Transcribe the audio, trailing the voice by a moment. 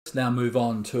Let's now move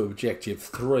on to objective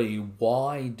 3.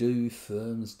 Why do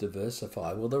firms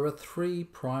diversify? Well, there are 3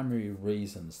 primary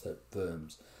reasons that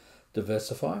firms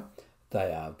diversify.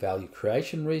 They are value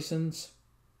creation reasons,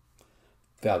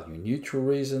 value neutral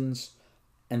reasons,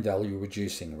 and value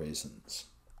reducing reasons.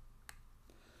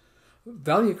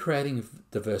 Value creating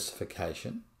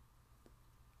diversification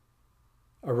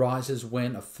arises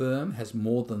when a firm has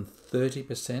more than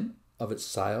 30% of its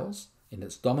sales in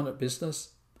its dominant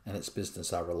business and its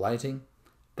business are relating.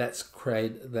 That's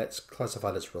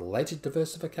classified as related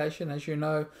diversification. As you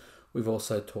know, we've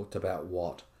also talked about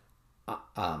what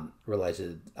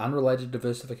unrelated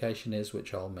diversification is,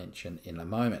 which I'll mention in a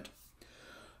moment.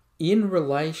 In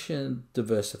relation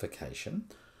diversification,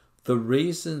 the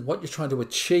reason, what you're trying to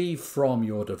achieve from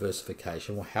your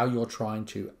diversification, or how you're trying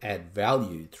to add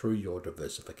value through your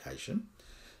diversification,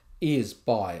 is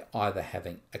by either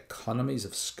having economies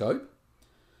of scope,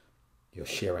 you're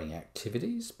sharing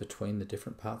activities between the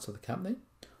different parts of the company,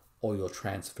 or you're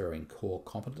transferring core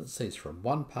competencies from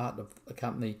one part of the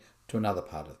company to another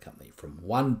part of the company, from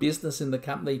one business in the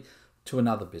company to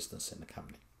another business in the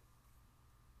company.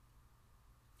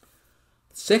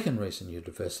 The second reason you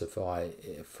diversify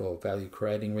for value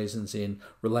creating reasons in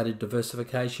related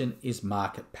diversification is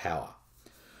market power.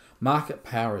 Market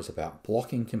power is about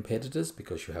blocking competitors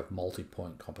because you have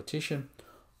multi-point competition,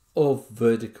 or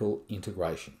vertical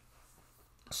integration.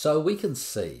 So we can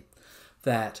see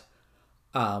that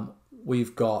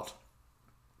we've got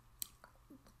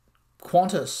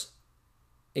Qantas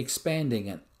expanding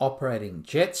and operating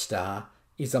Jetstar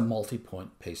is a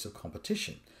multi-point piece of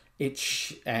competition.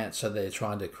 And so they're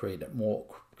trying to compete at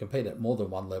more than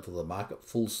one level of the market,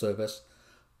 full service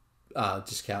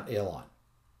discount airline.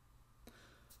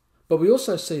 But we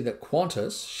also see that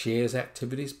Qantas shares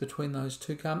activities between those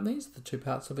two companies, the two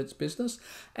parts of its business,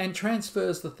 and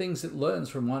transfers the things it learns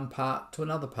from one part to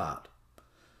another part.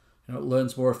 It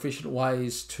learns more efficient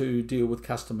ways to deal with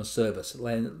customer service. It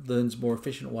learns more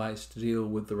efficient ways to deal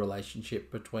with the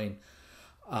relationship between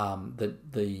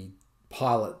the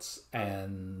pilots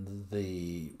and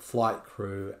the flight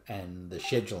crew and the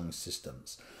scheduling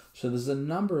systems. So there's a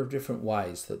number of different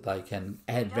ways that they can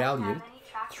add value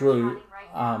through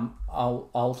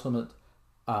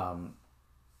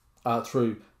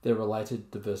through their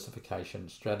related diversification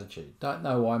strategy. Don't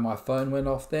know why my phone went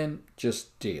off then,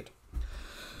 just did.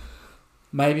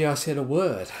 Maybe I said a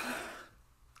word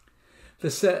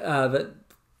that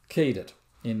keyed it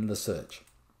in the search.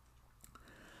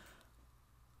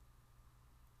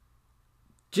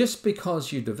 Just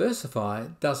because you diversify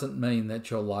doesn't mean that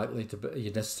you're likely to be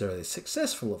necessarily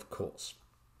successful, of course.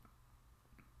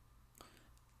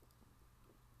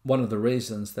 One of the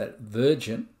reasons that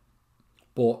Virgin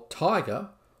bought Tiger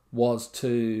was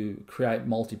to create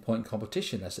multi-point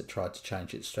competition as it tried to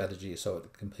change its strategy so it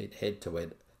could compete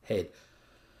head-to-head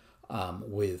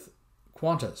with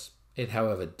Qantas. It,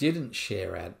 however, didn't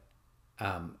share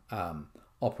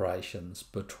operations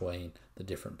between the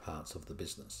different parts of the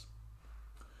business.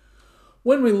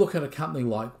 When we look at a company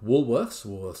like Woolworths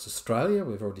Australia,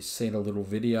 we've already seen a little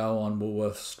video on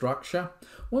Woolworths structure.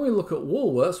 When we look at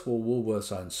Woolworths, well,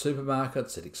 Woolworths owns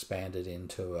supermarkets. It expanded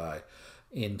into a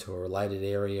related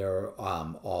area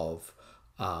of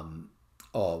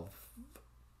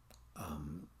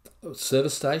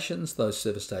service stations. Those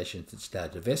service stations it's now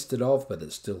divested of, but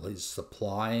it still is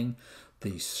supplying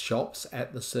these shops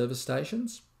at the service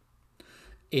stations.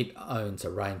 It owns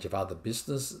a range of other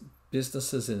businesses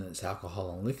in its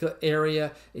alcohol and liquor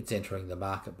area. It's entering the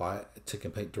market to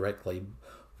compete directly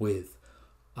with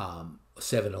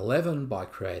 7-Eleven by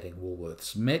creating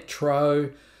Woolworths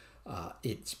Metro.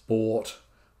 It's bought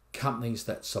companies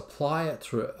that supply it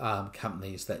through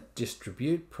companies that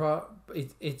distribute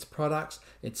its products.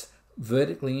 It's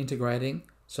vertically integrating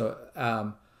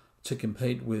to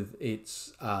compete with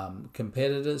its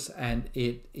competitors, and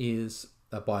it is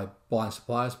by buying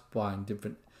suppliers, buying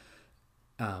different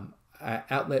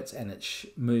outlets, and it's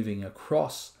moving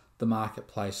across the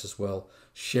marketplace as well,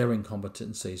 sharing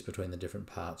competencies between the different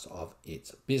parts of its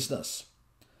business.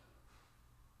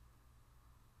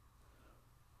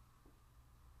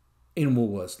 In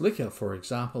Woolworths Liquor, for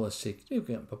example, a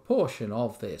significant proportion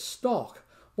of their stock,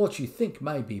 what you think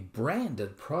may be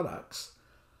branded products,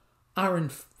 are in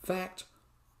fact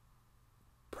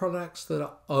products that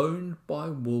are owned by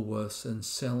Woolworths and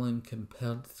sell in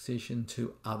competition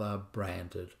to other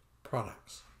branded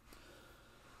products.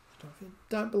 If you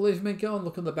don't believe me, go and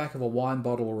look in the back of a wine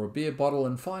bottle or a beer bottle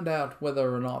and find out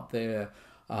whether or not the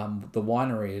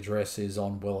winery address is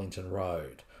on Wellington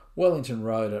Road. Wellington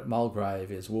Road at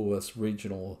Mulgrave is Woolworths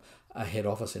regional head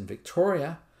office in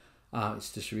Victoria,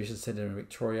 its distribution centre in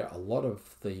Victoria. A lot of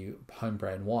the home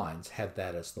brand wines have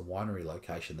that as the winery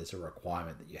location. There's a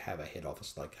requirement that you have a head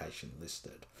office location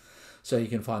listed. So you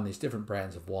can find these different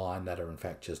brands of wine that are in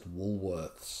fact just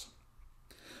Woolworths.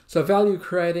 So value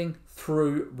creating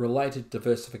through related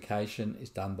diversification is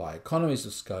done by economies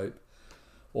of scope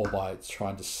or by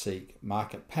trying to seek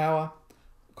market power.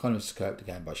 Economies of scope,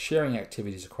 again, by sharing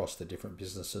activities across the different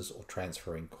businesses or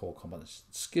transferring core competence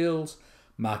skills.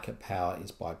 Market power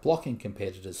is by blocking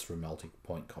competitors through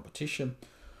multi-point competition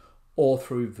or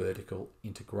through vertical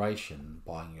integration,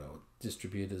 buying your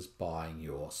distributors, buying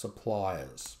your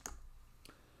suppliers.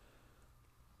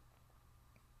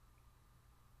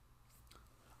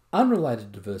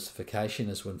 Unrelated diversification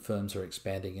is when firms are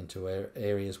expanding into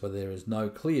areas where there is no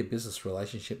clear business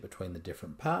relationship between the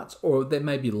different parts, or there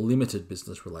may be limited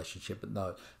business relationship, but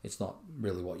no, it's not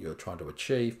really what you're trying to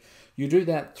achieve. You do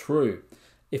that through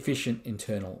efficient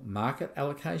internal market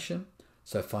allocation,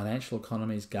 so financial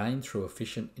economies gain through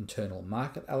efficient internal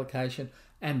market allocation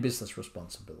and business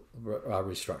responsibility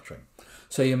restructuring.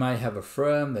 So you may have a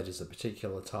firm that is a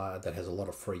particular type that has a lot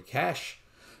of free cash.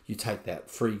 You take that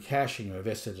free cash and you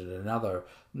invest it in another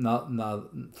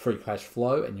free cash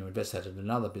flow, and you invest that in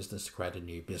another business to create a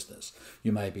new business.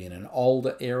 You may be in an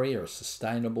older area, a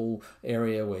sustainable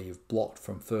area where you've blocked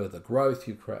from further growth.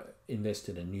 You invest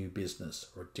in a new business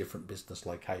or a different business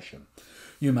location.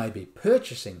 You may be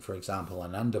purchasing, for example,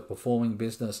 an underperforming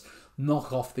business,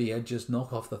 knock off the edges,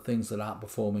 knock off the things that aren't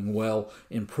performing well,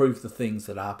 improve the things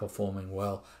that are performing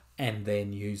well, and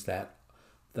then use that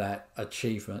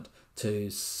achievement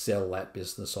to sell that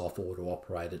business off or to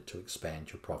operate it to expand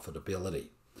your profitability.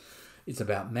 It's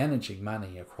about managing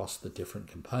money across the different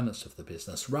components of the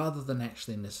business rather than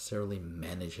actually necessarily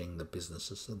managing the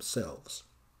businesses themselves.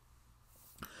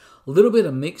 A little bit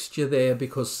of mixture there,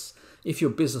 because if you're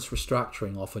business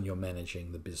restructuring, often you're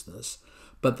managing the business,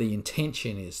 but the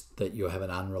intention is that you have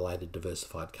an unrelated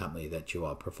diversified company that you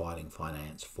are providing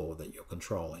finance for, that you're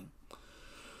controlling.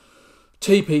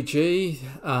 TPG,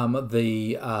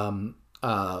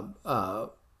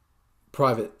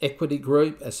 private equity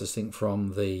group, as distinct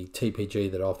from the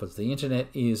TPG that offers the internet,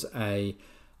 is a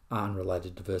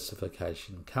unrelated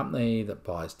diversification company that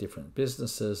buys different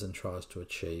businesses and tries to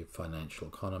achieve financial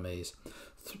economies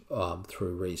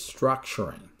through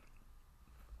restructuring.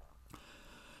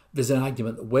 There's an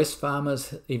argument that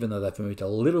Wesfarmers, even though they've moved a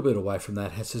little bit away from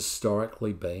that, has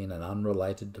historically been an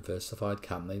unrelated diversified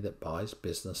company that buys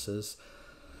businesses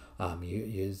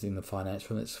using the finance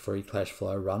from its free cash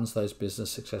flow, runs those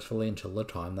businesses successfully until the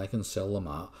time they can sell them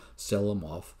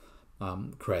off,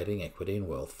 creating equity and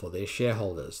wealth for their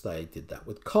shareholders. They did that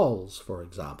with Coles, for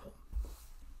example.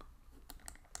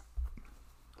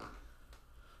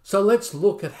 So let's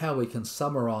look at how we can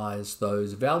summarize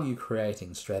those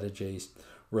value-creating strategies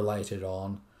related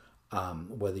on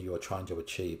whether you're trying to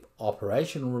achieve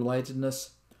operational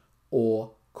relatedness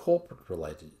or corporate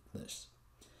relatedness.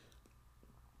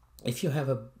 If you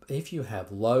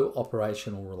have low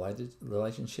operational related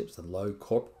relationships and low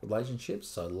corporate relationships,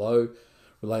 so low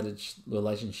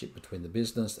relationship between the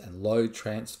business and low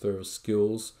transfer of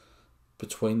skills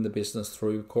between the business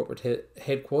through corporate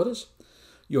headquarters,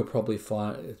 you'll probably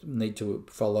need to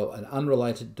follow an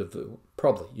unrelated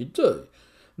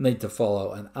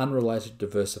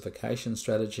diversification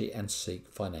strategy and seek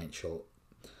financial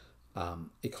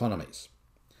economies.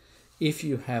 If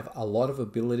you have a lot of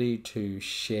ability to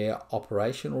share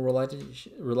operational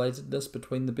relatedness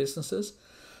between the businesses,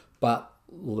 but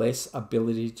less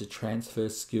ability to transfer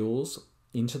skills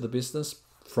into the business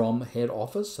from head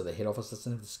office, so the head office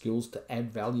doesn't have the skills to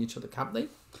add value to the company,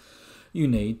 you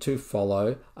need to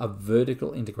follow a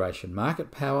vertical integration market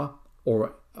power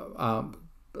or a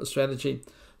strategy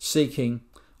seeking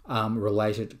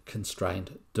related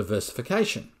constrained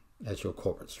diversification as your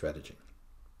corporate strategy.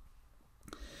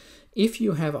 If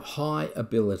you have a high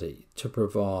ability to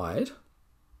provide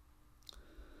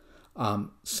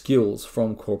skills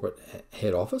from corporate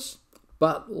head office,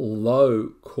 but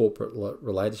low corporate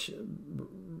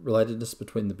relatedness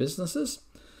between the businesses,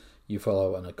 you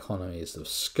follow an economies of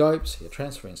scope. So you're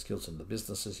transferring skills into the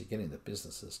businesses, you're getting the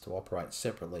businesses to operate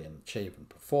separately and achieve and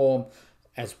perform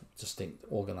as distinct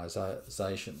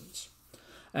organisations.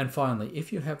 And finally,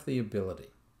 if you have the ability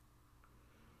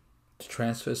to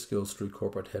transfer skills through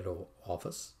corporate head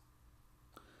office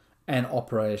and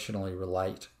operationally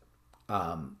relate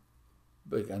and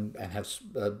have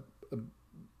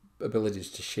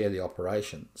abilities to share the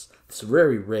operations, it's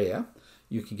very rare.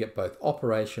 You can get both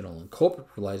operational and corporate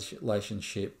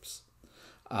relationships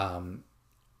and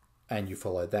you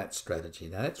follow that strategy.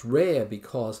 Now that's rare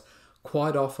because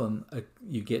quite often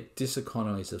you get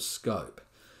diseconomies of scope.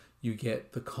 you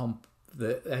get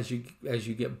as you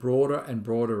get broader and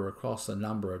broader across a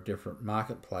number of different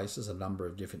marketplaces, a number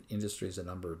of different industries, a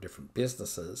number of different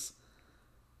businesses,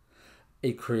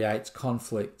 it creates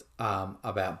conflict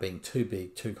about being too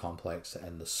big, too complex,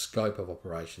 and the scope of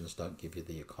operations don't give you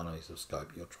the economies of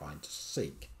scope you're trying to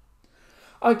seek.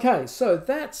 Okay, so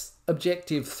that's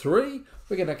objective 3.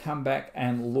 We're going to come back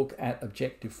and look at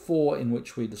objective 4, in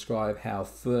which we describe how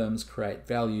firms create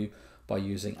value by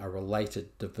using a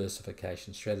related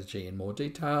diversification strategy in more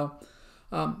detail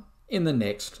in the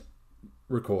next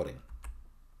recording.